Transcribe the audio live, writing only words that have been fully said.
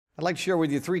I'd like to share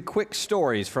with you 3 quick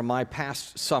stories from my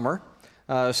past summer.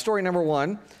 Story number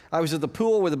 1, I was at the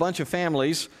pool with a bunch of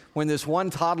families when this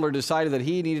one toddler decided that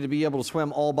he needed to be able to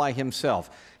swim all by himself.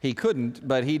 He couldn't,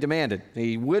 but he demanded.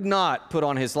 He would not put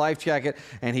on his life jacket,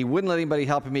 and he wouldn't let anybody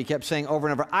help him. He kept saying over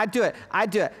and over, "I do it, I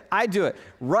do it, I do it,"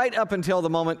 right up until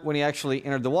the moment when he actually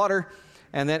entered the water.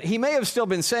 And then he may have still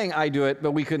been saying, "I do it,"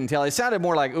 but we couldn't tell. It sounded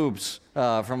more like "oops"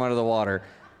 from under the water.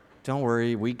 Don't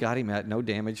worry, we got him at no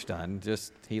damage done.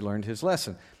 Just he learned his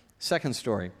lesson. Second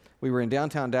story, we were in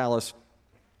downtown Dallas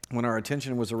when our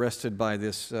attention was arrested by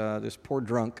this poor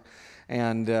drunk,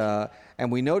 and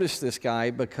we noticed this guy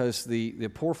because the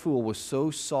poor fool was so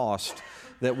sauced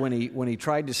that when he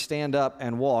tried to stand up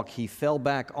and walk, he fell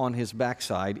back on his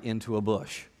backside into a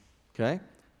bush. Okay?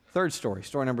 Third story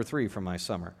number 3 from my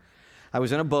summer. I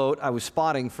was in a boat. I was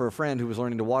spotting for a friend who was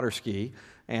learning to water ski,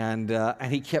 and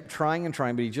he kept trying and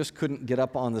trying, but he just couldn't get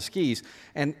up on the skis.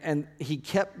 And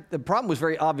the problem was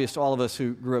very obvious to all of us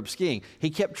who grew up skiing. He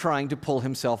kept trying to pull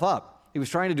himself up. He was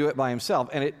trying to do it by himself,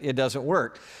 and it doesn't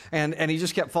work. And he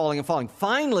just kept falling and falling.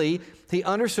 Finally, he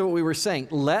understood what we were saying.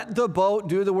 Let the boat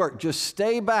do the work. Just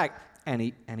stay back. And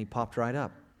he popped right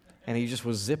up. And he just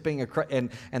was zipping across,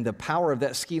 and the power of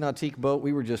that ski nautique boat,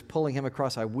 we were just pulling him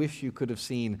across. I wish you could have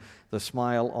seen the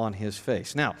smile on his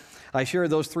face. Now, I share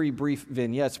those 3 brief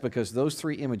vignettes because those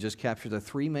 3 images capture the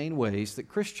 3 main ways that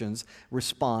Christians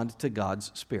respond to God's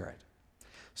Spirit.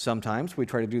 Sometimes we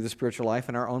try to do the spiritual life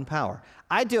in our own power.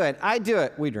 I do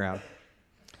it, we drown.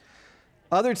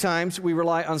 Other times, we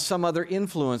rely on some other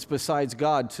influence besides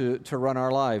God to run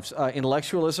our lives.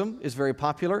 Intellectualism is very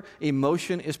popular.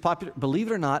 Emotion is popular.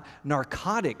 Believe it or not,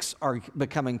 narcotics are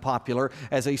becoming popular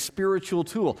as a spiritual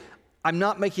tool. I'm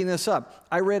not making this up.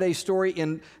 I read a story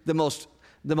in the most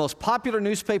popular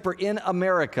newspaper in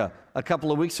America a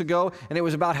couple of weeks ago, and it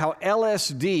was about how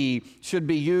LSD should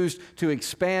be used to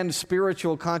expand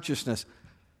spiritual consciousness.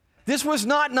 This was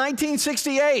not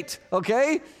 1968,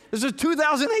 okay? This is a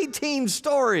 2018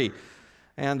 story.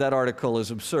 And that article is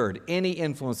absurd. Any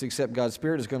influence except God's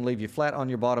Spirit is going to leave you flat on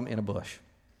your bottom in a bush.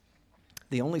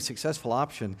 The only successful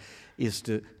option is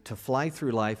to fly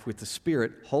through life with the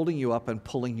Spirit holding you up and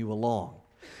pulling you along.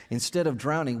 Instead of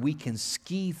drowning, we can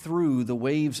ski through the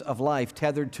waves of life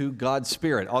tethered to God's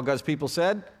Spirit. All God's people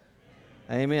said?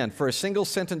 Amen. For a single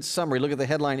sentence summary, look at the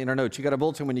headline in our notes. You got a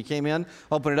bulletin when you came in.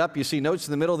 Open it up. You see notes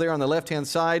in the middle there on the left-hand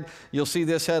side. You'll see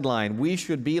this headline: We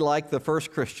should be like the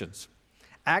first Christians.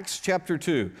 Acts chapter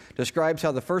 2 describes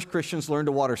how the first Christians learned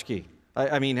to water ski.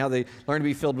 How they learned to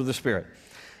be filled with the Spirit.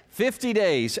 50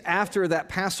 days after that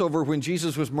Passover when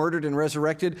Jesus was murdered and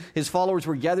resurrected, his followers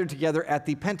were gathered together at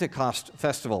the Pentecost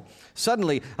festival.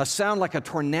 Suddenly, a sound like a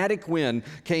tornadic wind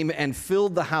came and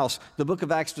filled the house. The book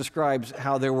of Acts describes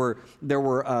how there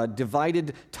were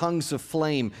divided tongues of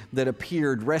flame that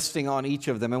appeared resting on each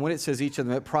of them. And when it says each of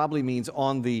them, it probably means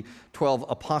on the 12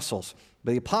 apostles.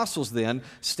 The apostles then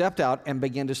stepped out and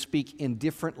began to speak in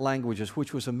different languages,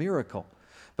 which was a miracle.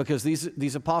 Because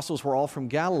these apostles were all from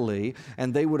Galilee,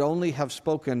 and they would only have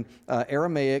spoken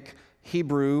Aramaic,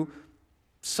 Hebrew,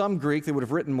 some Greek. They would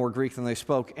have written more Greek than they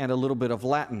spoke, and a little bit of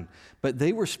Latin. But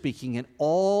they were speaking in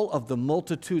all of the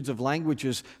multitudes of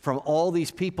languages from all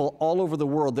these people all over the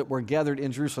world that were gathered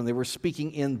in Jerusalem. They were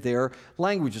speaking in their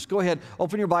languages. Go ahead,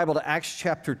 open your Bible to Acts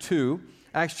chapter 2.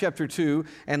 Acts chapter 2,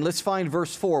 and let's find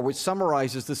verse 4, which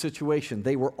summarizes the situation.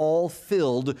 They were all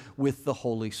filled with the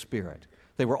Holy Spirit.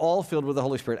 They were all filled with the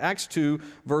Holy Spirit. Acts 2,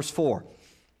 verse 4.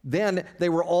 Then they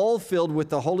were all filled with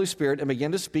the Holy Spirit and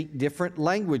began to speak different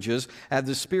languages as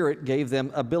the Spirit gave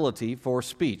them ability for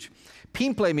speech.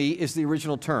 Pimplemi is the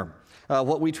original term,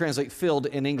 what we translate filled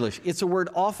in English. It's a word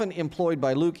often employed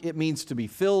by Luke. It means to be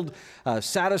filled,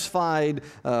 satisfied,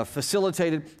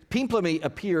 facilitated. Pimplemi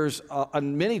appears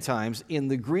many times in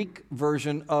the Greek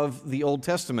version of the Old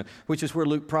Testament, which is where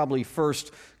Luke probably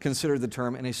first considered the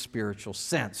term in a spiritual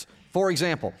sense. For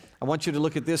example, I want you to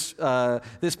look at this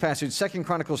passage, 2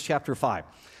 Chronicles chapter 5.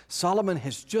 Solomon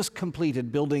has just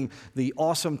completed building the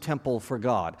awesome temple for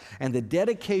God. And the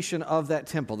dedication of that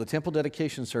temple, the temple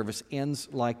dedication service, ends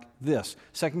like this.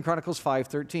 2 Chronicles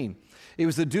 5:13. It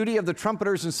was the duty of the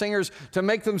trumpeters and singers to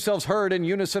make themselves heard in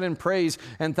unison in praise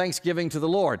and thanksgiving to the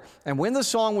Lord. And when the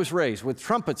song was raised with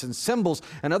trumpets and cymbals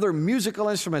and other musical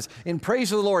instruments in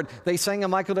praise of the Lord, they sang a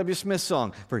Michael W. Smith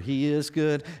song, "For he is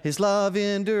good, his love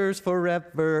endures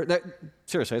forever."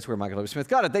 Seriously, that's where Michael W. Smith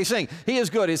got it. They sing, "He is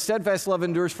good, his steadfast love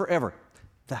endures forever."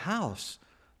 The house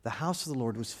of the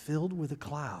Lord was filled with a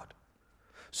cloud,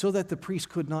 so that the priest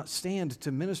could not stand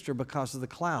to minister because of the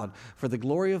cloud. For the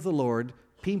glory of the Lord,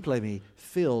 Pimplemi,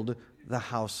 filled the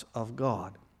house of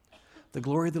God. The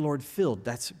glory of the Lord filled.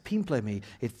 That's pimplemi.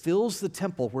 It fills the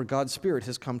temple where God's Spirit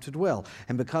has come to dwell.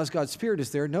 And because God's Spirit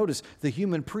is there, notice, the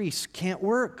human priests can't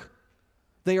work.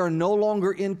 They are no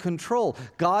longer in control.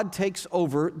 God takes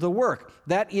over the work.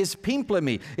 That is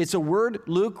pimplemi. It's a word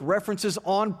Luke references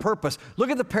on purpose.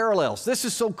 Look at the parallels. This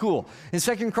is so cool. In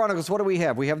 2 Chronicles, what do we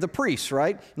have? We have the priests,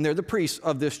 right? And they're the priests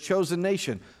of this chosen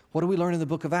nation. What do we learn in the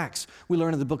book of Acts? We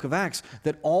learn in the book of Acts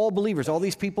that all believers, all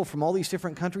these people from all these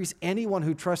different countries, anyone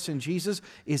who trusts in Jesus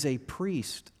is a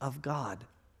priest of God.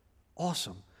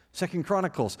 Awesome. 2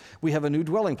 Chronicles, we have a new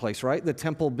dwelling place, right? The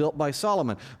temple built by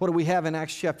Solomon. What do we have in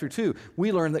Acts chapter 2?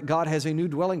 We learn that God has a new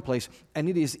dwelling place, and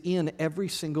it is in every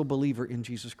single believer in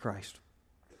Jesus Christ.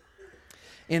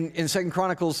 In 2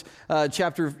 Chronicles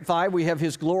chapter 5, we have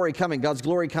His glory coming. God's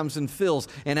glory comes and fills.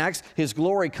 In Acts, His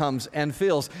glory comes and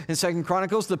fills. In 2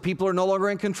 Chronicles, the people are no longer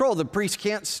in control. The priests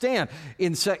can't stand.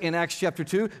 In Acts chapter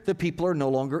 2, the people are no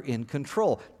longer in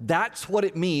control. That's what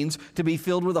it means to be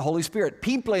filled with the Holy Spirit.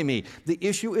 Pimplemi. The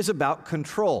issue is about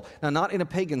control. Now, not in a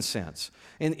pagan sense.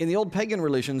 In the old pagan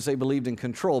religions, they believed in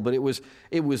control, but it was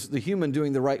the human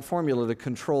doing the right formula to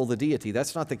control the deity.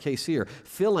 That's not the case here.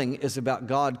 Filling is about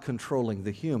God controlling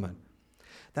the human.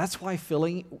 That's why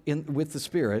filling with the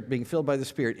Spirit, being filled by the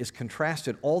Spirit, is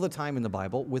contrasted all the time in the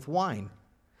Bible with wine.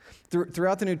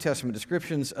 Throughout the New Testament,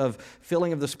 descriptions of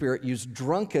filling of the Spirit use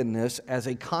drunkenness as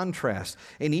a contrast.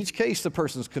 In each case, the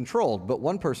person's controlled, but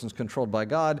one person's controlled by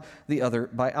God, the other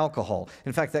by alcohol.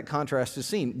 In fact, that contrast is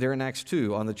seen there in Acts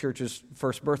 2 on the church's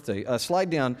first birthday. Slide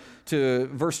down to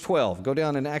verse 12. Go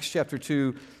down in Acts chapter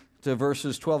 2 to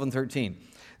verses 12 and 13.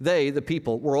 They, the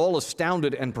people, were all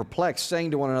astounded and perplexed,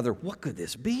 saying to one another, "What could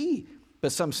this be?"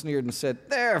 But some sneered and said,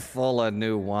 "They're full of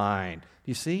new wine."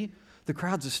 You see? The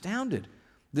crowd's astounded.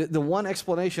 The one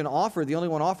explanation offered, the only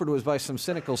one offered, was by some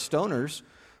cynical stoners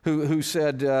who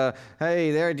said,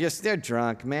 "Hey, they're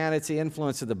drunk, man. It's the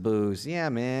influence of the booze. Yeah,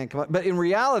 man, come on." But in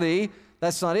reality,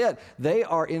 that's not it. They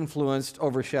are influenced,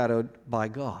 overshadowed by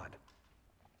God.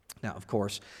 Now, of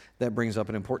course, that brings up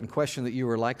an important question that you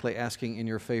were likely asking in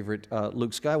your favorite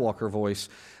Luke Skywalker voice,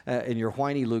 in your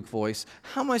whiny Luke voice.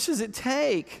 How much does it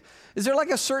take? Is there like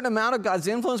a certain amount of God's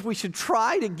influence we should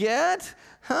try to get?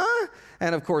 Huh?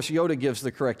 And of course, Yoda gives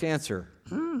the correct answer.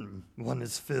 One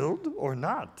is filled or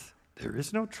not. There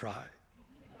is no try.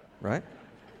 Right?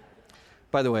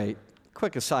 By the way,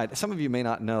 quick aside, some of you may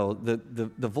not know that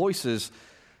the voices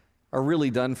are really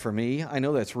done for me. I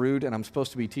know that's rude, and I'm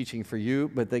supposed to be teaching for you,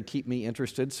 but they keep me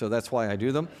interested, so that's why I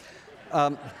do them.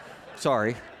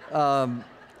 Sorry.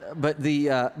 But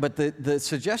the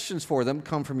suggestions for them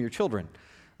come from your children.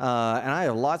 And I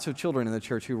have lots of children in the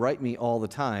church who write me all the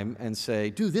time and say,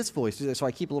 "Do this voice, do this." So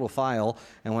I keep a little file,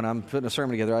 and when I'm putting a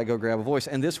sermon together, I go grab a voice.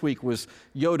 And this week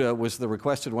Yoda was the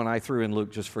requested one. I threw in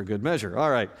Luke just for good measure.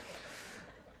 All right.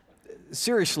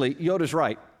 Seriously, Yoda's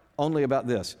right, only about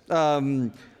this.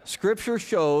 Scripture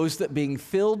shows that being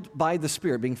filled by the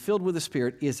Spirit, being filled with the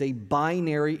Spirit, is a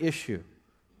binary issue.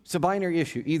 It's a binary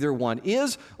issue. Either one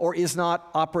is or is not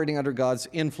operating under God's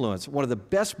influence. One of the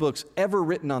best books ever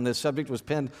written on this subject was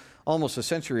penned almost a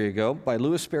century ago by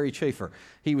Louis Sperry Chafer.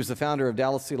 He was the founder of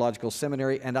Dallas Theological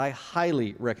Seminary, and I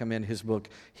highly recommend his book,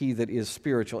 He That Is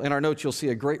Spiritual. In our notes, you'll see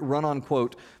a great run-on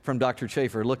quote from Dr.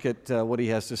 Chafer. Look at what he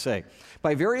has to say.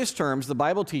 By various terms, the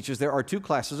Bible teaches there are two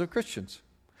classes of Christians: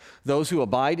 those who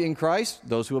abide in Christ,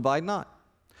 those who abide not.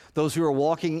 Those who are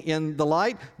walking in the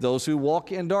light, those who walk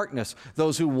in darkness.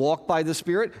 Those who walk by the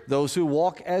Spirit, those who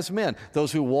walk as men.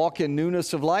 Those who walk in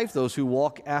newness of life, those who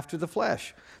walk after the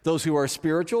flesh. Those who are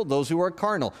spiritual, those who are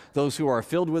carnal. Those who are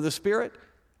filled with the Spirit,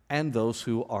 and those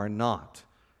who are not.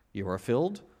 You are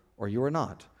filled or you are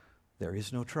not. There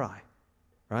is no try,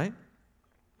 right?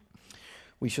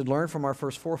 We should learn from our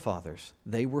first forefathers.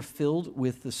 They were filled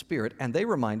with the Spirit, and they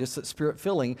remind us that Spirit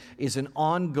filling is an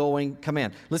ongoing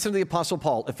command. Listen to the Apostle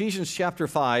Paul, Ephesians chapter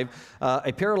 5,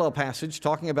 a parallel passage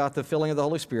talking about the filling of the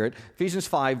Holy Spirit. Ephesians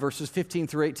 5, verses 15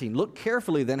 through 18. Look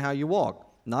carefully then how you walk,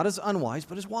 not as unwise,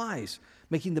 but as wise,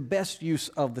 making the best use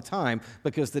of the time,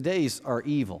 because the days are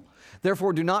evil.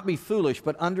 Therefore, do not be foolish,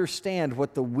 but understand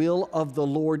what the will of the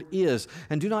Lord is.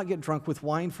 And do not get drunk with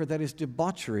wine, for that is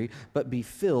debauchery, but be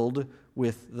filled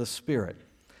with the Spirit.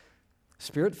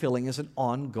 Spirit filling is an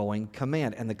ongoing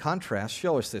command, and the contrasts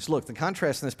show us this. Look, the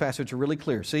contrasts in this passage are really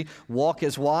clear. See, walk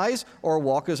as wise or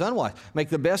walk as unwise. Make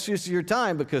the best use of your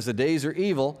time because the days are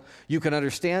evil. You can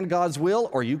understand God's will,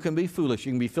 or you can be foolish.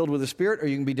 You can be filled with the Spirit, or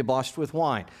you can be debauched with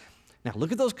wine. Now,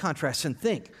 look at those contrasts and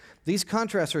think. These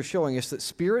contrasts are showing us that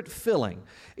Spirit filling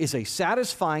is a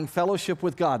satisfying fellowship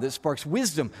with God that sparks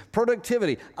wisdom,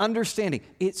 productivity, understanding.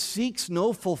 It seeks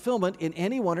no fulfillment in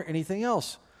anyone or anything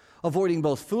else, avoiding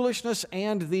both foolishness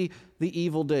and the the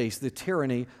evil days, the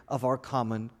tyranny of our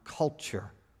common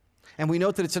culture. And we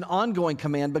note that it's an ongoing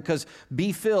command because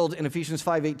be filled in Ephesians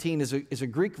 5:18 is a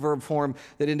Greek verb form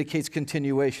that indicates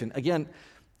continuation. Again,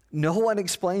 no one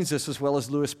explains this as well as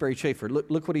Lewis Sperry Chafer.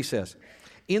 Look what he says.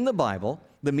 In the Bible,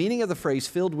 the meaning of the phrase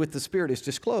filled with the Spirit is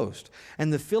disclosed,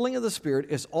 and the filling of the Spirit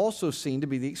is also seen to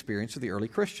be the experience of the early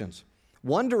Christians.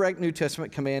 One direct New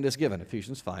Testament command is given,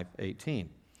 Ephesians 5:18.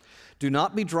 Do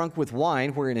not be drunk with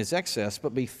wine wherein is excess,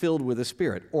 but be filled with the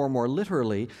Spirit. Or more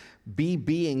literally, be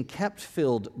being kept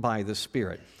filled by the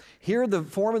Spirit. Here, the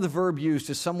form of the verb used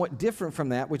is somewhat different from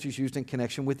that which is used in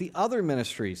connection with the other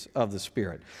ministries of the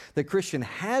Spirit. The Christian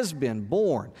has been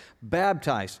born,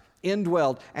 baptized,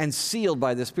 indwelled, and sealed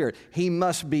by the Spirit. He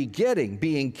must be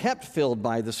being kept filled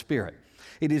by the Spirit.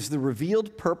 It is the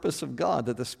revealed purpose of God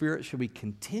that the Spirit should be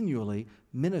continually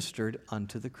ministered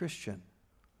unto the Christian.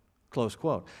 Close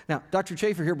quote. Now, Dr.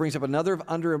 Chafer here brings up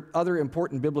other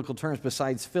important biblical terms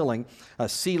besides filling,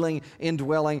 sealing,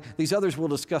 indwelling. These others we'll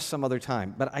discuss some other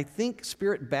time. But I think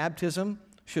Spirit baptism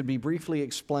should be briefly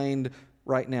explained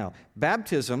right now.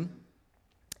 Baptism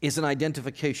is an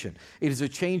identification. It is a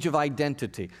change of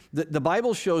identity. The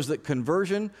Bible shows that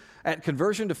at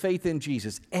conversion to faith in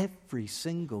Jesus, every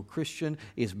single Christian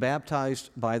is baptized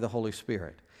by the Holy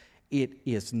Spirit. It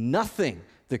is nothing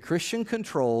the Christian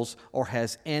controls or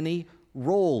has any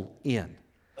role in.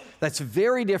 That's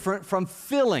very different from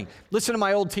filling. Listen to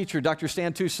my old teacher, Dr.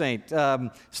 Stan Toussaint.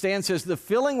 Stan says the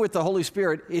filling with the Holy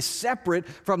Spirit is separate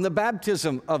from the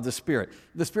baptism of the Spirit.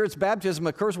 The Spirit's baptism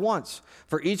occurs once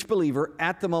for each believer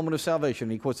at the moment of salvation.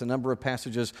 He quotes a number of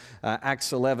passages,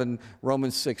 Acts 11,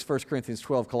 Romans 6, 1 Corinthians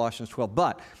 12, Colossians 12.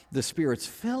 But the Spirit's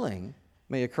filling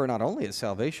may occur not only at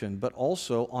salvation, but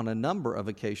also on a number of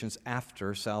occasions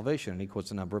after salvation. And he quotes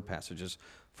a number of passages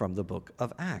from the book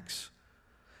of Acts.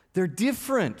 They're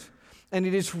different. And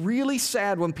it is really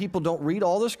sad when people don't read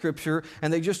all the Scripture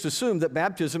and they just assume that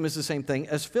baptism is the same thing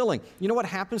as filling. You know what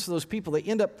happens to those people? They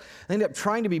end up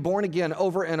trying to be born again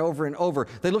over and over and over.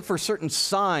 They look for certain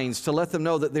signs to let them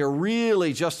know that they're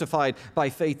really justified by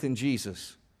faith in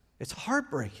Jesus. It's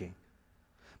heartbreaking.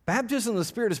 Baptism of the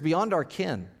Spirit is beyond our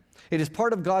ken. It is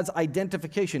part of God's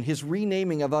identification, His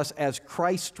renaming of us as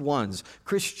Christ ones,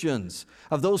 Christians,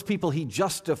 of those people He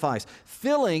justifies.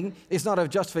 Filling is not a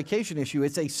justification issue,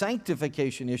 it's a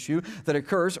sanctification issue that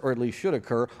occurs, or at least should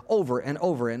occur, over and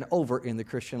over and over in the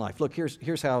Christian life. Look,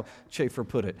 here's how Chafer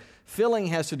put it. Filling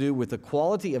has to do with the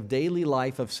quality of daily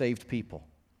life of saved people,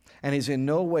 and is in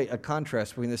no way a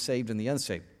contrast between the saved and the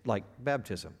unsaved, like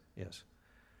baptism is.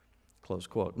 Close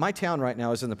quote. My town right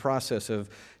now is in the process of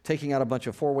taking out a bunch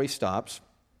of four-way stops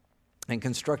and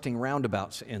constructing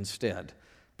roundabouts instead.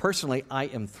 Personally, I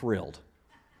am thrilled.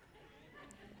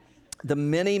 The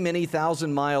many, many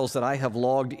thousand miles that I have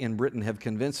logged in Britain have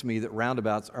convinced me that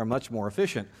roundabouts are much more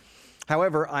efficient.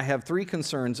 However, I have three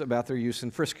concerns about their use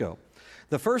in Frisco.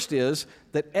 The first is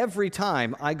that every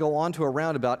time I go onto a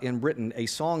roundabout in Britain, a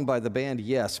song by the band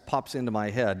Yes pops into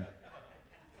my head.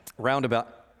 Roundabout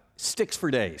sticks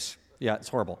for days. Yeah, it's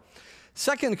horrible.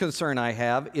 Second concern I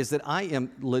have is that I am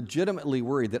legitimately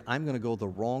worried that I'm going to go the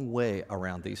wrong way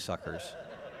around these suckers.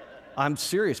 I'm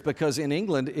serious, because in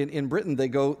England, in Britain, they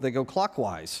go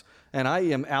clockwise. And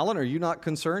Alan, are you not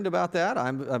concerned about that?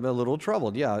 I'm a little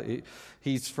troubled. Yeah,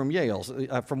 he's from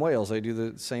Wales. They do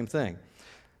the same thing.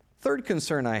 Third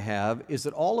concern I have is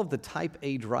that all of the Type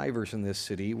A drivers in this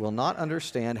city will not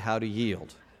understand how to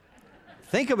yield.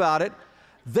 Think about it.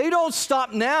 They don't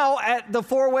stop now at the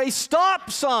four-way stop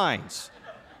signs.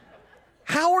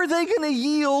 How are they going to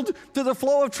yield to the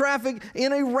flow of traffic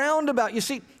in a roundabout? You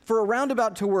see, for a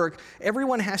roundabout to work,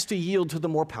 everyone has to yield to the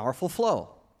more powerful flow.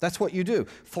 That's what you do.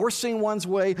 Forcing one's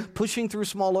way, pushing through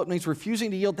small openings, refusing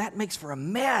to yield, that makes for a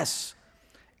mess.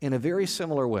 In a very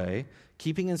similar way,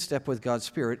 keeping in step with God's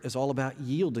Spirit is all about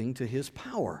yielding to His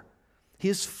power.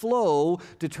 His flow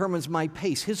determines my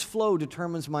pace. His flow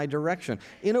determines my direction.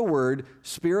 In a word,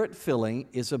 Spirit filling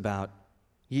is about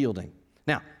yielding.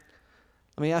 Now,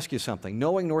 let me ask you something.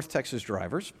 Knowing North Texas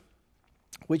drivers,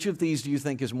 which of these do you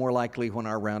think is more likely when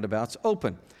our roundabouts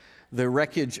open? The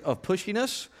wreckage of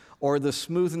pushiness or the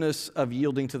smoothness of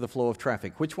yielding to the flow of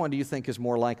traffic? Which one do you think is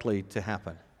more likely to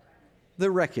happen?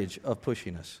 The wreckage of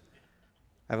pushiness.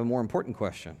 I have a more important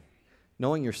question.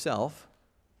 Knowing yourself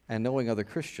and knowing other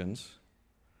Christians,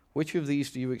 which of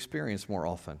these do you experience more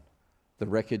often? The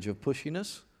wreckage of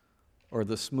pushiness or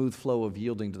the smooth flow of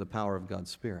yielding to the power of God's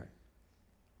Spirit?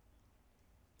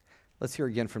 Let's hear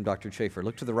again from Dr. Chafer.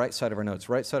 Look to the right side of our notes.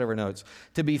 Right side of our notes.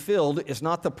 To be filled is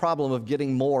not the problem of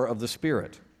getting more of the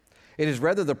Spirit. It is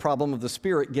rather the problem of the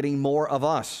Spirit getting more of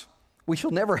us. We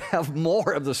shall never have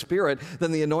more of the Spirit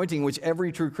than the anointing which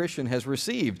every true Christian has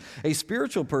received. A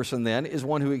spiritual person, then, is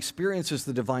one who experiences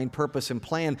the divine purpose and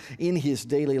plan in his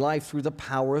daily life through the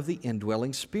power of the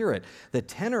indwelling Spirit. The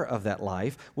tenor of that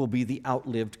life will be the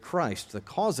outlived Christ. The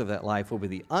cause of that life will be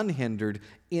the unhindered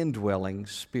indwelling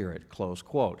Spirit, close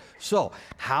quote. So,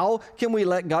 how can we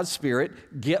let God's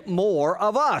Spirit get more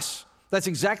of us? That's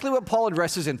exactly what Paul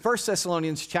addresses in 1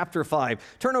 Thessalonians chapter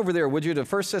 5. Turn over there, would you, to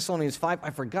 1 Thessalonians 5. I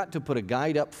forgot to put a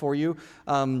guide up for you.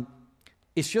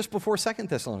 It's just before 2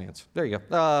 Thessalonians. There you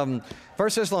go. 1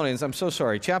 Thessalonians, I'm so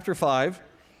sorry. Chapter 5.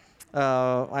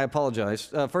 I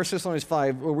apologize. 1 Thessalonians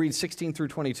 5, we'll read 16 through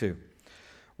 22.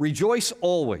 Rejoice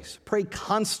always, pray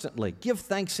constantly, give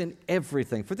thanks in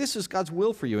everything, for this is God's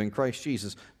will for you in Christ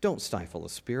Jesus. Don't stifle the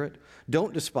Spirit,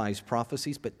 don't despise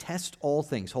prophecies, but test all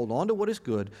things. Hold on to what is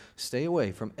good, stay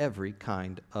away from every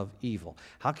kind of evil.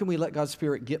 How can we let God's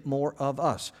Spirit get more of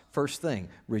us? First thing,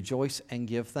 rejoice and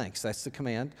give thanks. That's the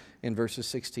command in verses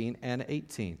 16 and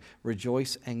 18.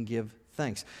 Rejoice and give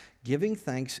thanks. Giving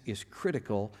thanks is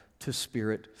critical to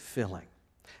Spirit filling.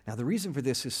 Now, the reason for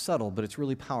this is subtle, but it's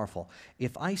really powerful.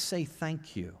 If I say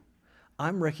thank you,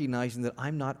 I'm recognizing that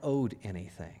I'm not owed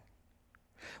anything.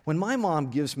 When my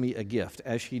mom gives me a gift,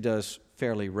 as she does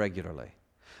fairly regularly,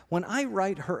 when I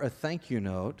write her a thank you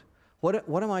note, what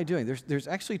am I doing? There's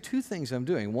actually two things I'm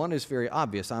doing. One is very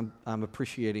obvious. I'm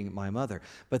appreciating my mother.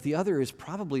 But the other is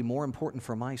probably more important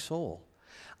for my soul.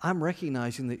 I'm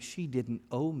recognizing that she didn't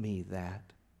owe me that.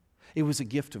 It was a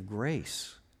gift of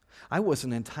grace. I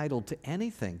wasn't entitled to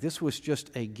anything. This was just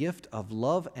a gift of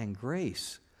love and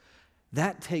grace.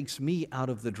 That takes me out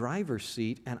of the driver's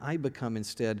seat, and I become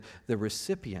instead the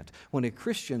recipient. When a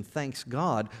Christian thanks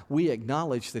God, we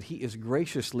acknowledge that He is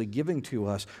graciously giving to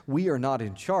us. We are not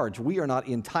in charge. We are not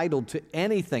entitled to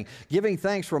anything. Giving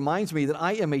thanks reminds me that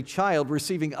I am a child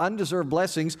receiving undeserved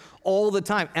blessings all the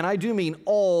time, and I do mean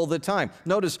all the time.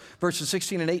 Notice verses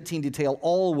 16 and 18 detail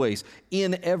always,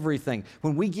 in everything.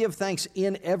 When we give thanks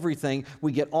in everything,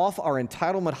 we get off our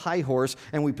entitlement high horse,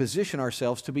 and we position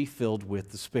ourselves to be filled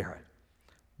with the Spirit.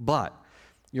 But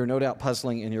you're no doubt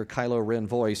puzzling in your Kylo Ren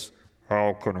voice,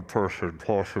 How can a person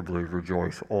possibly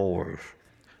rejoice always?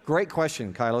 Great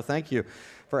question, Kylo. Thank you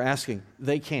for asking.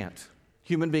 They can't.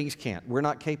 Human beings can't. We're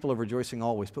not capable of rejoicing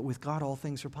always, but with God all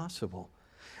things are possible.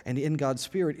 And in God's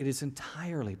Spirit, it is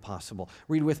entirely possible.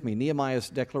 Read with me Nehemiah's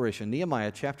declaration,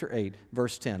 Nehemiah chapter 8,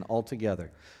 verse 10, all together.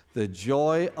 The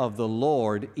joy of the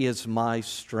Lord is my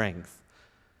strength.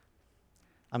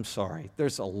 I'm sorry,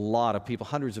 there's a lot of people,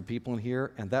 hundreds of people in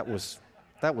here, and that was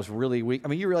really weak. I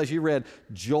mean, you realize you read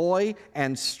joy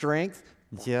and strength?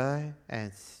 Joy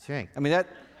and strength. I mean,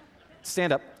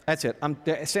 stand up. That's it.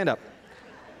 Stand up.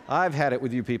 I've had it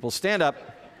with you people. Stand up.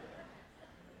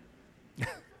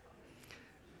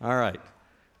 All right.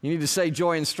 You need to say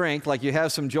joy and strength like you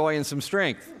have some joy and some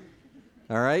strength.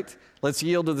 All right? Let's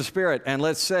yield to the Spirit, and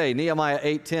let's say Nehemiah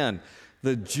 8:10.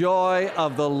 The joy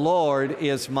of the Lord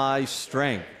is my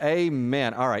strength.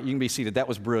 Amen. All right, you can be seated. That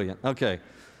was brilliant. Okay,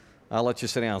 I'll let you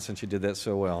sit down since you did that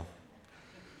so well.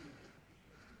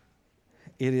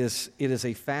 It is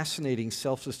a fascinating,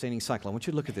 self-sustaining cycle. I want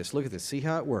you to look at this. Look at this. See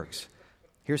how it works.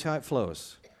 Here's how it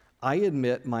flows. I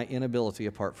admit my inability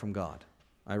apart from God.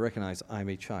 I recognize I'm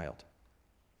a child.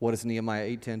 What does Nehemiah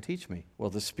 8:10 teach me? Well,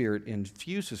 the Spirit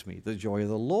infuses me. The joy of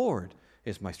the Lord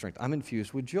is my strength. I'm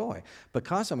infused with joy.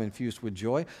 Because I'm infused with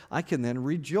joy, I can then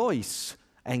rejoice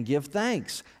and give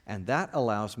thanks. And that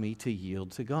allows me to yield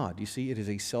to God. You see, it is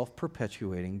a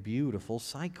self-perpetuating, beautiful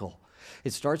cycle.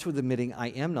 It starts with admitting I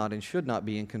am not and should not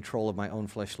be in control of my own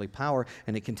fleshly power,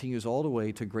 and it continues all the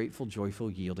way to grateful,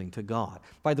 joyful yielding to God.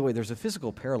 By the way, there's a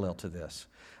physical parallel to this.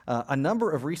 A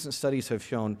number of recent studies have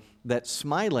shown that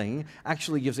smiling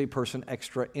actually gives a person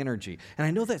extra energy. And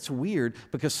I know that's weird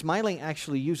because smiling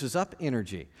actually uses up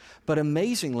energy. But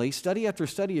amazingly, study after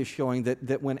study is showing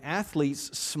that when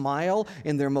athletes smile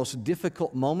in their most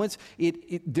difficult moments,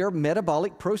 their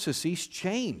metabolic processes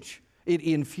change. It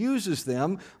infuses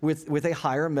them with a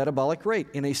higher metabolic rate.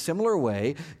 In a similar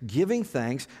way, giving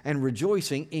thanks and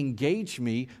rejoicing engage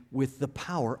me with the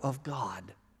power of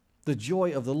God. The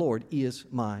joy of the Lord is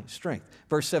my strength.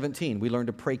 Verse 17, we learn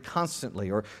to pray constantly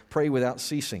or pray without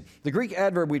ceasing. The Greek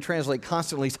adverb we translate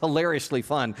constantly is hilariously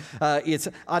fun. It's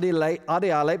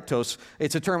adialeptos.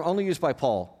 It's a term only used by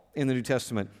Paul in the New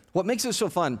Testament. What makes it so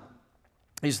fun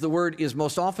is the word is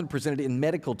most often presented in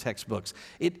medical textbooks.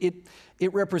 It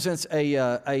represents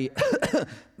a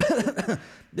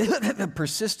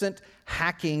persistent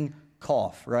hacking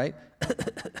cough, right?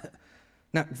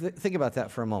 Now, think about that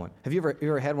for a moment. Have you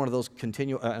ever had one of those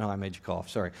continual... no, I made you cough,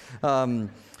 sorry. You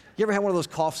ever had one of those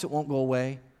coughs that won't go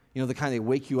away? You know, the kind that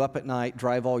wake you up at night,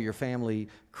 drive all your family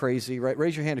crazy, right?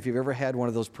 Raise your hand if you've ever had one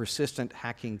of those persistent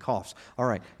hacking coughs. All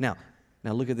right, now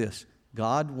look at this.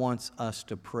 God wants us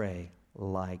to pray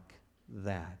like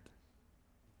that.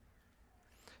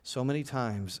 So many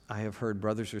times I have heard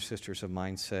brothers or sisters of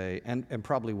mine say, and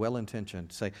probably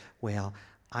well-intentioned, say, well,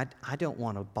 I don't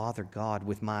want to bother God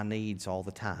with my needs all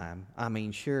the time. I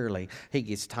mean, surely He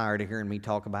gets tired of hearing me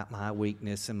talk about my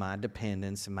weakness and my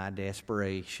dependence and my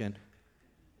desperation.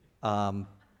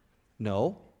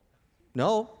 No.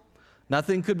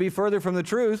 Nothing could be further from the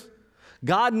truth.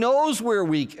 God knows we're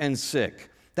weak and sick.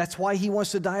 That's why He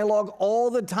wants to dialogue all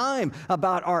the time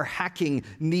about our hacking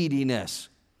neediness.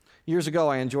 Years ago,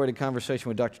 I enjoyed a conversation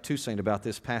with Dr. Toussaint about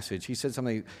this passage. He said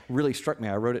something that really struck me.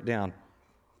 I wrote it down.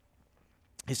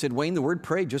 He said, Wayne, the word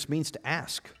pray just means to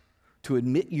ask, to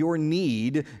admit your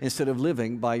need instead of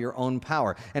living by your own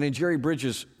power. And in Jerry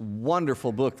Bridges'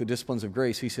 wonderful book, The Disciplines of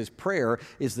Grace, he says prayer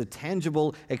is the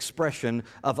tangible expression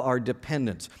of our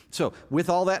dependence. So with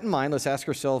all that in mind, let's ask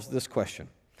ourselves this question.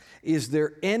 Is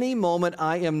there any moment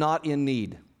I am not in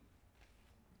need?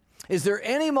 Is there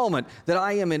any moment that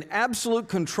I am in absolute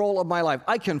control of my life?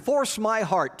 I can force my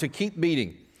heart to keep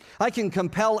beating. I can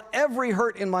compel every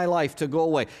hurt in my life to go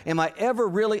away. Am I ever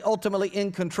really ultimately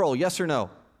in control? Yes or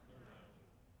no?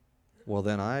 Well,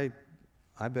 then I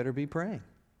better be praying.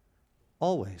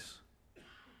 Always.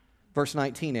 Verse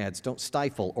 19 adds, don't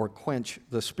stifle or quench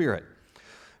the Spirit.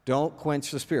 Don't quench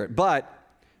the Spirit. But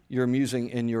you're musing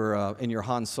in your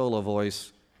Han Solo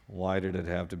voice, why did it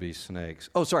have to be snakes?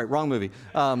 Oh, sorry, wrong movie.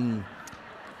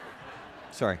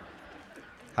 Sorry.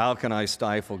 How can I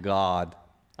stifle God?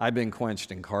 I've been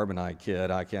quenched in carbonite, kid.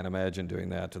 I can't imagine doing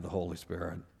that to the Holy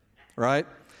Spirit. Right?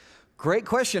 Great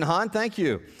question, Han. Thank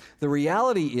you. The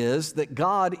reality is that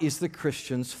God is the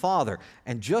Christian's father.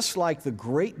 And just like the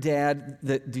great dad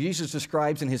that Jesus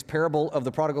describes in his parable of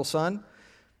the prodigal son,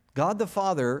 God the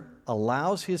Father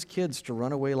allows his kids to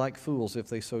run away like fools if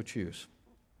they so choose.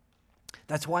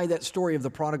 That's why that story of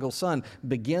the prodigal son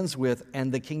begins with,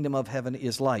 and the kingdom of heaven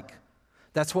is like.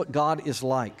 That's what God is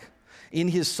like. In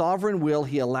His sovereign will,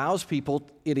 He allows people,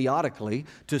 idiotically,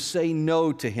 to say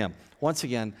no to Him. Once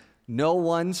again, no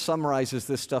one summarizes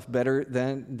this stuff better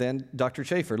than Dr.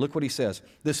 Schaeffer. Look what he says.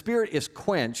 The Spirit is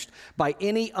quenched by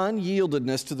any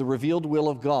unyieldedness to the revealed will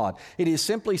of God. It is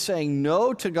simply saying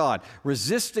no to God,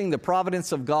 resisting the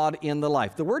providence of God in the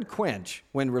life. The word quench,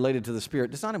 when related to the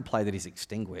Spirit, does not imply that He's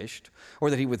extinguished or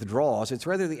that He withdraws. It's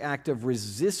rather the act of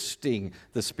resisting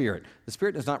the Spirit. The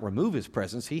Spirit does not remove His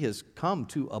presence. He has come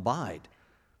to abide.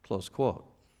 Close quote.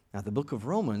 Now, the book of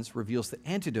Romans reveals the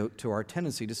antidote to our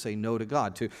tendency to say no to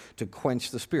God, to quench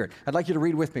the Spirit. I'd like you to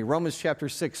read with me Romans chapter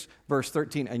 6, verse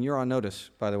 13, and you're on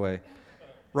notice, by the way.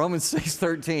 Romans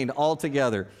 6:13, all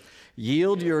together.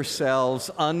 Yield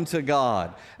yourselves unto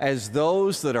God as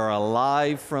those that are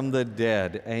alive from the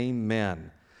dead.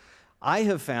 Amen. I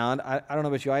have found, I don't know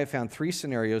about you, I have found three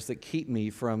scenarios that keep me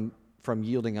from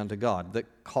yielding unto God, that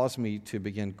cause me to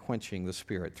begin quenching the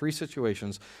Spirit. Three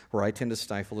situations where I tend to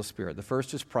stifle the Spirit. The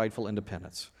first is prideful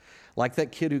independence. Like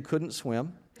that kid who couldn't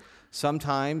swim,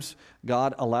 sometimes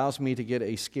God allows me to get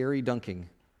a scary dunking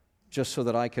just so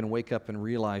that I can wake up and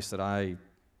realize that I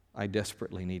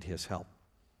desperately need His help.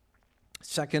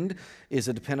 Second is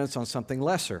a dependence on something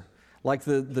lesser. Like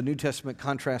the New Testament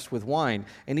contrast with wine,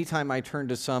 anytime I turn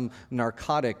to some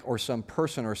narcotic or some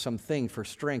person or something for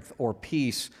strength or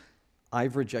peace,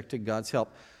 I've rejected God's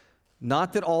help.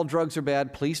 Not that all drugs are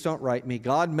bad. Please don't write me.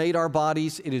 God made our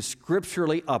bodies. It is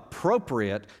scripturally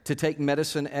appropriate to take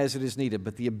medicine as it is needed.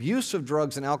 But the abuse of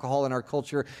drugs and alcohol in our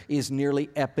culture is nearly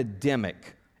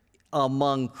epidemic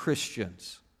among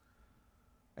Christians.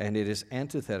 And it is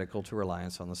antithetical to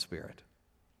reliance on the Spirit.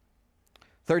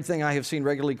 Third thing I have seen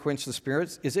regularly quench the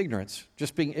spirits is ignorance,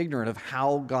 just being ignorant of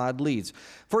how God leads.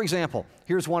 For example,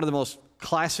 here's one of the most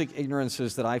classic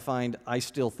ignorances that I find I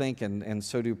still think, and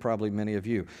so do probably many of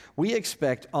you. We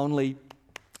expect only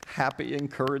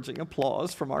encouraging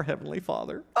applause from our Heavenly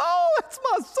Father. Oh, it's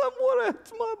my son,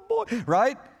 it's my boy,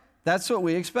 right? That's what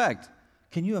we expect.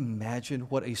 Can you imagine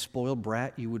what a spoiled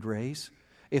brat you would raise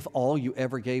if all you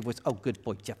ever gave was, oh, good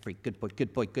boy, Jeffrey, good boy,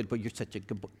 good boy, good boy, you're such a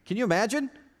good boy. Can you imagine?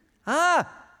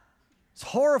 It's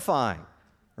horrifying,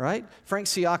 right? Frank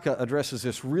Siaka addresses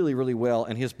this really, really well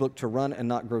in his book, To Run and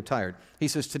Not Grow Tired. He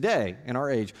says, today, in our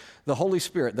age, the Holy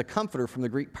Spirit, the Comforter from the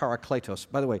Greek parakletos,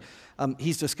 by the way,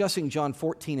 he's discussing John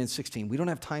 14 and 16. We don't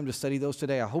have time to study those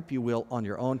today. I hope you will on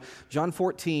your own. John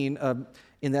 14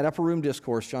 In that upper room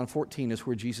discourse, John 14 is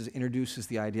where Jesus introduces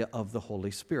the idea of the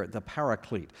Holy Spirit, the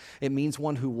Paraclete. It means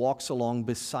one who walks along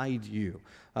beside you.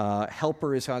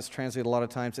 Helper is how it's translated a lot of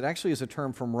times. It actually is a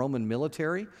term from Roman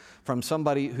military, from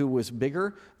somebody who was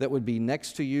bigger that would be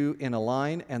next to you in a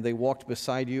line, and they walked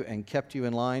beside you and kept you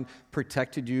in line,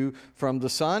 protected you from the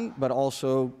sun, but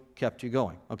also kept you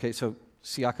going. Okay, so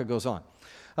Siaka goes on.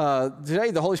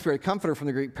 Today, the Holy Spirit, Comforter from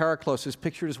the Greek paraklos, is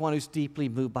pictured as one who's deeply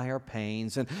moved by our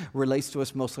pains and relates to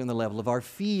us mostly on the level of our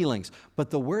feelings. But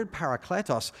the word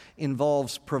parakletos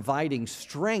involves providing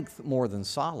strength more than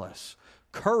solace,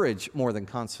 courage more than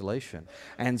consolation,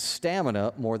 and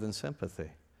stamina more than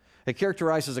sympathy. It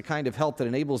characterizes a kind of help that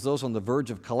enables those on the verge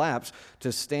of collapse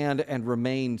to stand and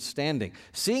remain standing.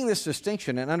 Seeing this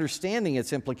distinction and understanding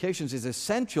its implications is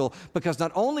essential because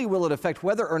not only will it affect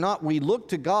whether or not we look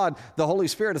to God, the Holy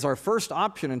Spirit, as our first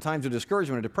option in times of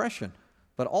discouragement and depression,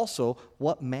 but also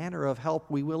what manner of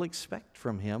help we will expect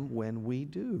from Him when we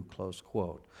do, close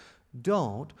quote.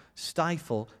 Don't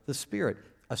stifle the Spirit,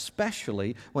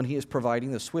 especially when He is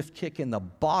providing the swift kick in the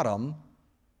bottom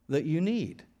that you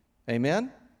need.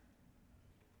 Amen?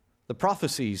 The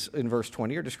prophecies in verse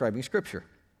 20 are describing Scripture.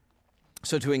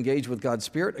 So to engage with God's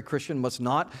Spirit, a Christian must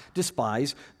not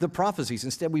despise the prophecies.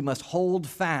 Instead, we must hold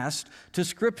fast to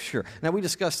Scripture. Now, we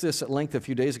discussed this at length a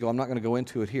few days ago. I'm not going to go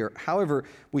into it here. However,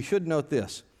 we should note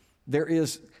this. There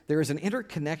is an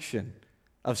interconnection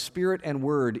of Spirit and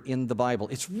Word in the Bible.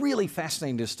 It's really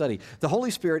fascinating to study. The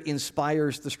Holy Spirit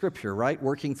inspires the Scripture, right?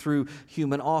 Working through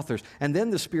human authors. And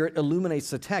then the Spirit illuminates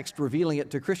the text, revealing it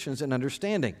to Christians in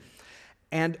understanding.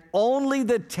 And only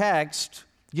the text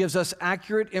gives us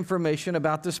accurate information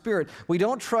about the Spirit. We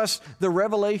don't trust the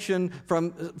revelation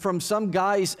from some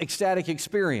guy's ecstatic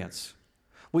experience.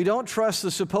 We don't trust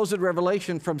the supposed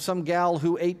revelation from some gal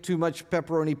who ate too much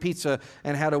pepperoni pizza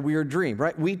and had a weird dream,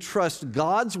 right? We trust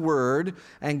God's Word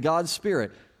and God's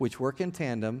Spirit, which work in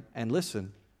tandem, and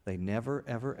listen, they never,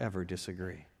 ever, ever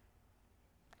disagree.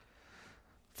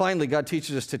 Finally, God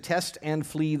teaches us to test and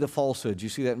flee the falsehoods. You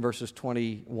see that in verses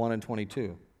 21 and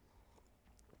 22.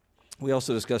 We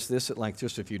also discussed this at length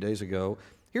just a few days ago.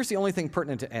 Here's the only thing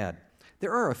pertinent to add.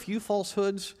 There are a few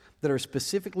falsehoods that are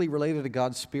specifically related to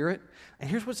God's Spirit, and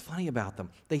here's what's funny about them.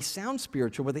 They sound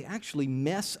spiritual, but they actually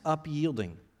mess up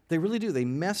yielding. They really do. They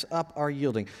mess up our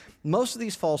yielding. Most of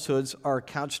these falsehoods are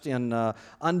couched in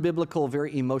unbiblical,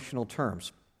 very emotional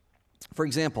terms. For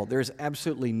example, there's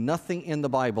absolutely nothing in the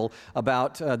Bible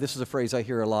about, this is a phrase I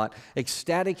hear a lot,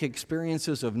 ecstatic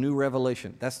experiences of new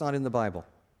revelation. That's not in the Bible,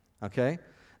 okay?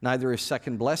 Neither is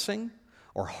second blessing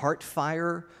or heart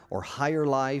fire or higher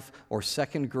life or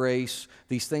second grace.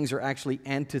 These things are actually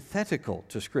antithetical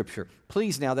to Scripture.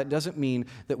 Please now, that doesn't mean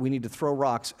that we need to throw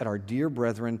rocks at our dear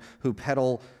brethren who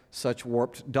peddle such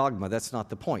warped dogma. That's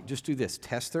not the point. Just do this.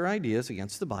 Test their ideas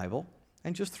against the Bible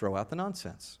and just throw out the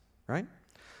nonsense, right?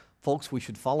 Folks, we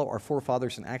should follow our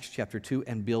forefathers in Acts chapter 2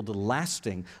 and build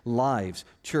lasting lives,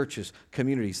 churches,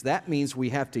 communities. That means we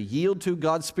have to yield to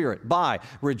God's Spirit by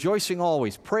rejoicing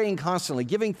always, praying constantly,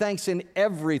 giving thanks in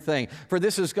everything, for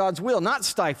this is God's will, not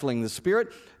stifling the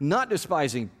Spirit, not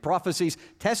despising prophecies,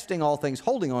 testing all things,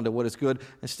 holding on to what is good,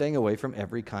 and staying away from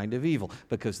every kind of evil,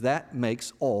 because that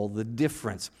makes all the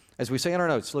difference. As we say in our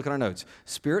notes, look at our notes,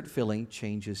 Spirit-filling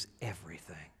changes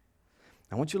everything.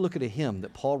 I want you to look at a hymn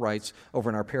that Paul writes over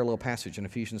in our parallel passage in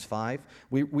Ephesians 5.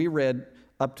 We read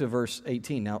up to verse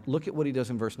 18. Now, look at what he does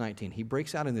in verse 19. He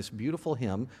breaks out in this beautiful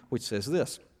hymn which says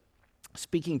this,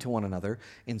 speaking to one another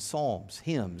in psalms,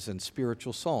 hymns, and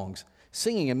spiritual songs,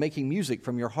 singing and making music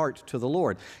from your heart to the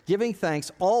Lord, giving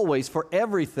thanks always for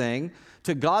everything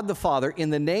to God the Father in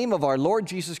the name of our Lord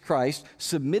Jesus Christ,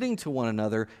 submitting to one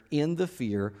another in the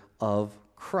fear of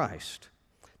Christ.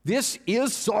 This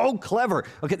is so clever.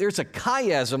 Okay, there's a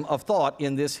chiasm of thought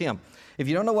in this hymn. If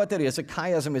you don't know what that is, a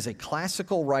chiasm is a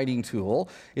classical writing tool.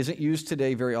 Isn't used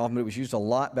today very often, but it was used a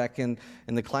lot back in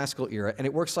the classical era, and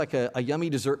it works like a yummy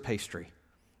dessert pastry.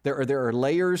 There are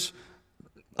layers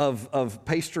of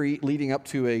pastry leading up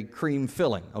to a cream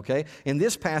filling, okay? In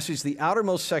this passage, the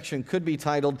outermost section could be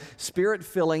titled,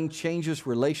 Spirit-Filling Changes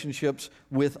Relationships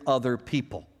with Other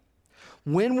People.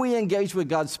 When we engage with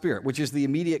God's Spirit, which is the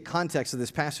immediate context of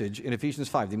this passage in Ephesians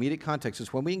 5, the immediate context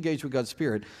is when we engage with God's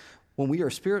Spirit, when we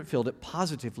are Spirit-filled, it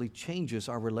positively changes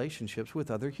our relationships with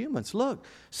other humans. Look,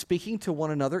 speaking to one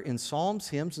another in psalms,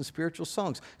 hymns, and spiritual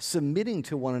songs, submitting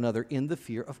to one another in the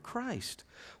fear of Christ.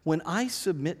 When I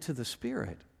submit to the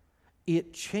Spirit,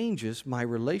 it changes my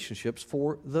relationships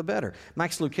for the better.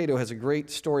 Max Lucado has a great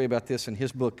story about this in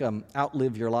his book,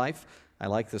 Outlive Your Life. I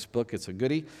like this book. It's a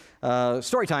goodie.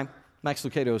 Story time. Max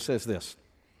Lucado says this.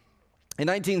 In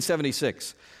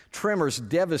 1976, tremors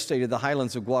devastated the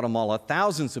highlands of Guatemala.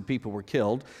 Thousands of people were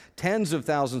killed. Tens of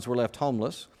thousands were left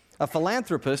homeless. A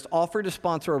philanthropist offered to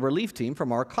sponsor a relief team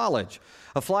from our college.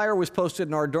 A flyer was posted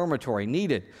in our dormitory.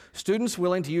 Needed students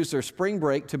willing to use their spring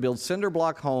break to build cinder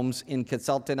block homes in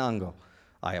Quetzaltenango.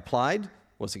 I applied,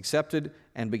 was accepted,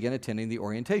 and began attending the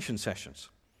orientation sessions.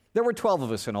 There were 12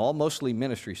 of us in all, mostly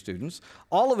ministry students.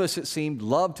 All of us, it seemed,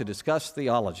 loved to discuss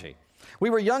theology. We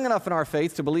were young enough in our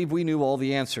faith to believe we knew all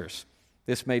the answers.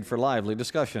 This made for lively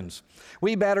discussions.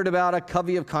 We battered about a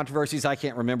covey of controversies. I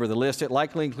can't remember the list. It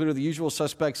likely included the usual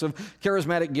suspects of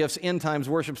charismatic gifts, end times,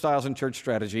 worship styles, and church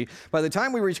strategy. By the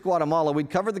time we reached Guatemala,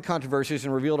 we'd covered the controversies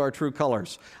and revealed our true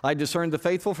colors. I discerned the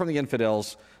faithful from the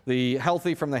infidels, the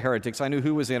healthy from the heretics. I knew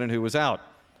who was in and who was out.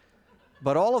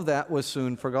 But all of that was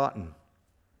soon forgotten.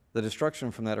 The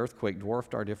destruction from that earthquake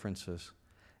dwarfed our differences.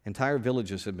 Entire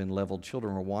villages had been leveled.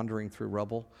 Children were wandering through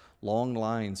rubble. Long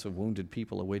lines of wounded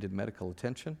people awaited medical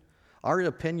attention. Our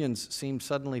opinions seemed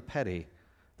suddenly petty.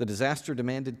 The disaster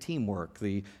demanded teamwork.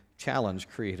 The challenge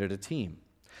created a team.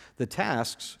 The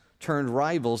tasks turned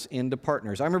rivals into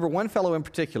partners. I remember one fellow in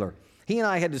particular. He and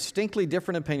I had distinctly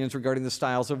different opinions regarding the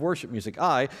styles of worship music.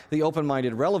 I, the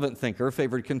open-minded, relevant thinker,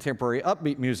 favored contemporary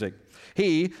upbeat music.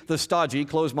 He, the stodgy,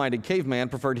 closed-minded caveman,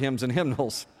 preferred hymns and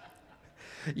hymnals.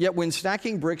 Yet when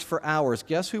stacking bricks for hours,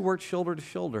 guess who worked shoulder to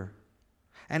shoulder?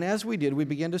 And as we did, we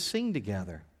began to sing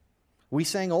together. We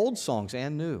sang old songs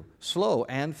and new, slow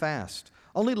and fast.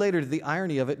 Only later did the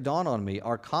irony of it dawn on me.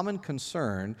 Our common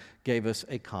concern gave us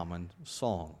a common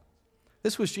song.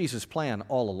 This was Jesus' plan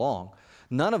all along.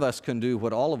 None of us can do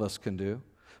what all of us can do.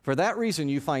 For that reason,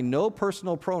 you find no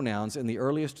personal pronouns in the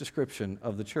earliest description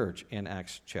of the church in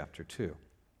Acts chapter 2.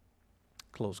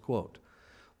 Close quote.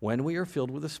 When we are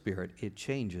filled with the Spirit, it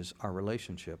changes our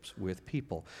relationships with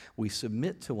people. We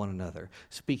submit to one another,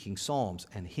 speaking psalms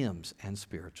and hymns and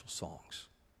spiritual songs.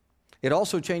 It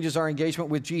also changes our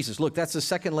engagement with Jesus. Look, that's the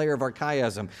second layer of our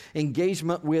chiasm,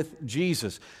 engagement with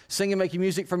Jesus. Sing and make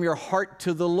music from your heart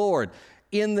to the Lord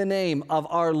in the name of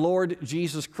our Lord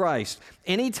Jesus Christ.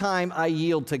 Anytime I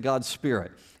yield to God's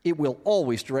Spirit, it will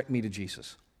always direct me to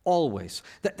Jesus. Always.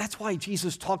 That's why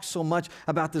Jesus talks so much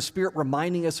about the Spirit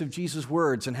reminding us of Jesus'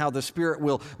 words and how the Spirit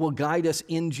will guide us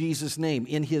in Jesus' name,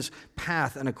 in His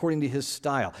path and according to His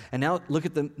style. And now look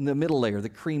at the middle layer, the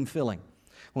cream filling.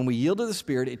 When we yield to the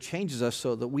Spirit, it changes us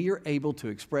so that we are able to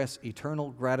express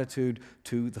eternal gratitude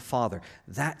to the Father.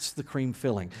 That's the cream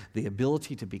filling, the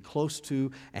ability to be close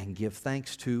to and give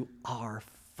thanks to our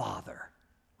Father,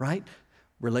 right?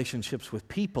 Relationships with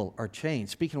people are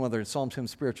changed. Speaking of whether it's psalms, hymns,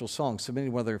 spiritual songs,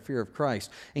 submitting whether fear of Christ.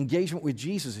 Engagement with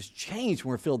Jesus is changed when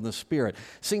we're filled in the Spirit.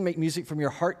 Sing, make music from your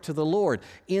heart to the Lord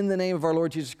in the name of our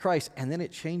Lord Jesus Christ. And then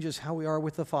it changes how we are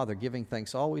with the Father, giving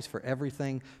thanks always for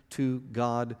everything to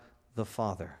God the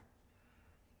Father.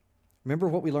 Remember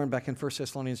what we learned back in 1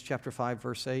 Thessalonians chapter 5,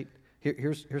 verse 8?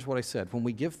 Here's what I said. When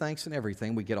we give thanks in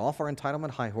everything, we get off our entitlement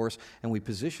high horse and we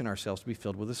position ourselves to be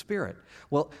filled with the Spirit.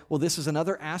 Well, this is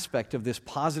another aspect of this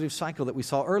positive cycle that we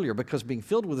saw earlier, because being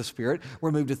filled with the Spirit, we're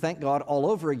moved to thank God all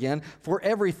over again for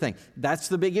everything. That's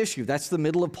the big issue. That's the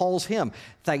middle of Paul's hymn.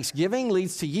 Thanksgiving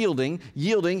leads to yielding.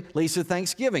 Yielding leads to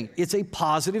thanksgiving. It's a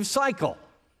positive cycle.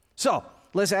 So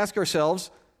let's ask ourselves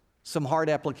some hard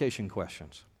application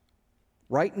questions.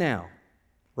 Right now,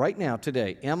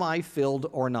 today, am I filled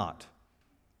or not?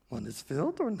 One is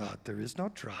filled or not, there is no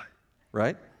try.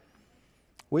 Right?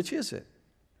 Which is it?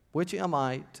 Which am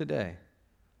I today?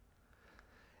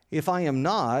 If I am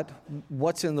not,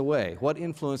 what's in the way? What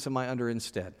influence am I under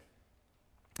instead?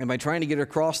 Am I trying to get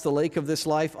across the lake of this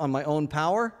life on my own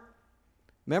power?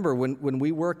 Remember, when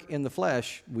we work in the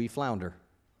flesh, we flounder.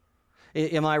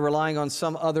 Am I relying on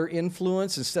some other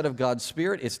influence instead of God's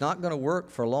Spirit? It's not going to work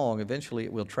for long. Eventually,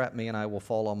 it will trap me and I will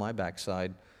fall on my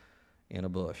backside in a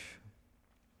bush.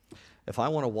 If I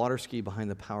want to water ski behind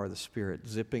the power of the Spirit,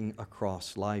 zipping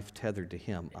across life tethered to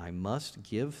Him, I must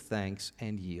give thanks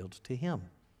and yield to Him.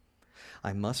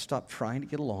 I must stop trying to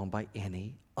get along by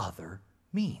any other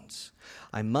means.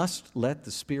 I must let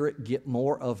the Spirit get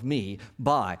more of me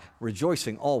by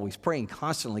rejoicing always, praying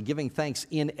constantly, giving thanks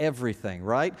in everything,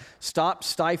 right? Stop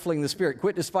stifling the Spirit.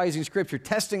 Quit despising Scripture,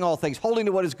 testing all things, holding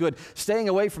to what is good, staying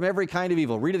away from every kind of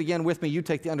evil. Read it again with me. You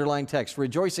take the underlying text.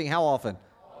 Rejoicing how often?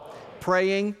 Always.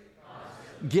 Praying.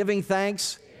 Constantly. Giving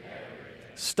thanks.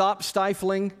 Stop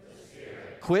stifling.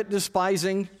 Quit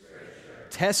despising. Scripture.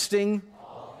 Testing.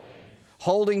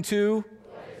 Holding to.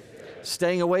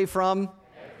 Staying away from.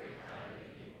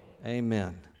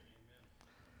 Amen.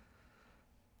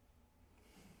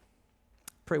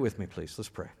 Pray with me, please. Let's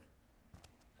pray.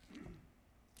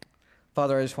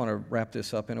 Father, I just want to wrap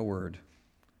this up in a word.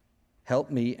 Help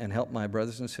me and help my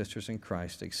brothers and sisters in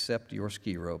Christ accept your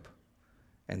ski rope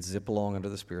and zip along under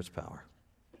the Spirit's power.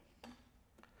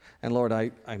 And Lord,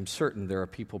 I'm certain there are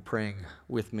people praying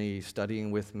with me,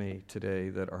 studying with me today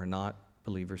that are not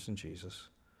believers in Jesus.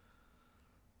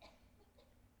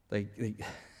 They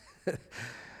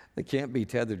can't be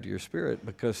tethered to your Spirit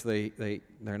because they're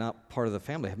not part of the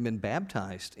family. They haven't been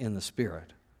baptized in the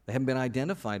Spirit. They haven't been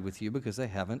identified with you because they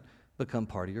haven't become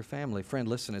part of your family. Friend,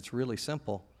 listen, it's really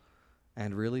simple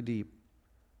and really deep.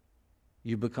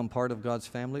 You become part of God's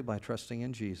family by trusting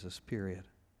in Jesus, period.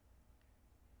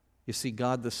 You see,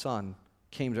 God the Son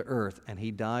came to earth and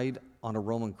he died on a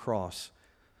Roman cross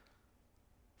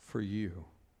for you.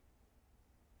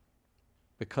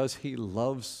 Because he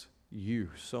loves you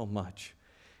so much,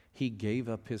 he gave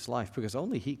up his life because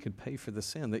only he could pay for the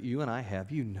sin that you and I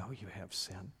have. You know you have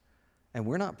sin. And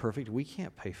we're not perfect. We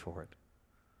can't pay for it.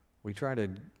 We try to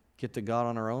get to God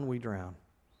on our own, we drown.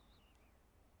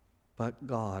 But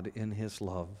God, in his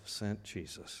love, sent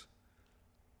Jesus.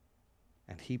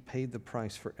 And he paid the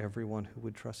price for everyone who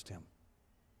would trust him.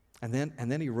 And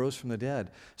then he rose from the dead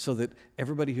so that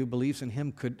everybody who believes in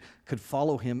him could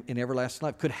follow him in everlasting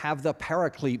life, could have the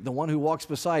Paraclete, the one who walks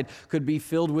beside, could be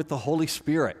filled with the Holy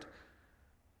Spirit.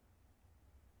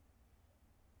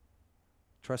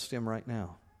 Trust him right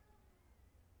now.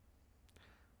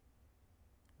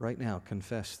 Right now,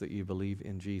 confess that you believe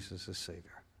in Jesus as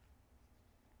Savior.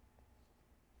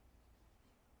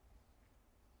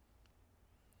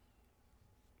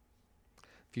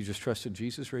 If you just trusted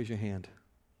Jesus, raise your hand.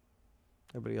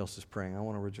 Everybody else is praying. I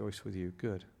want to rejoice with you.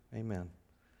 Good. Amen.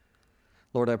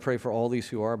 Lord, I pray for all these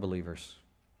who are believers,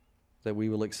 that we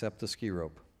will accept the ski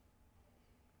rope,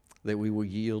 that we will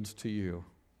yield to you,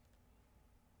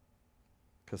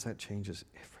 because that changes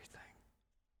everything.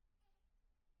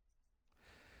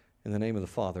 In the name of the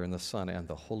Father, and the Son, and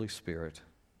the Holy Spirit,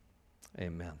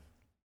 amen.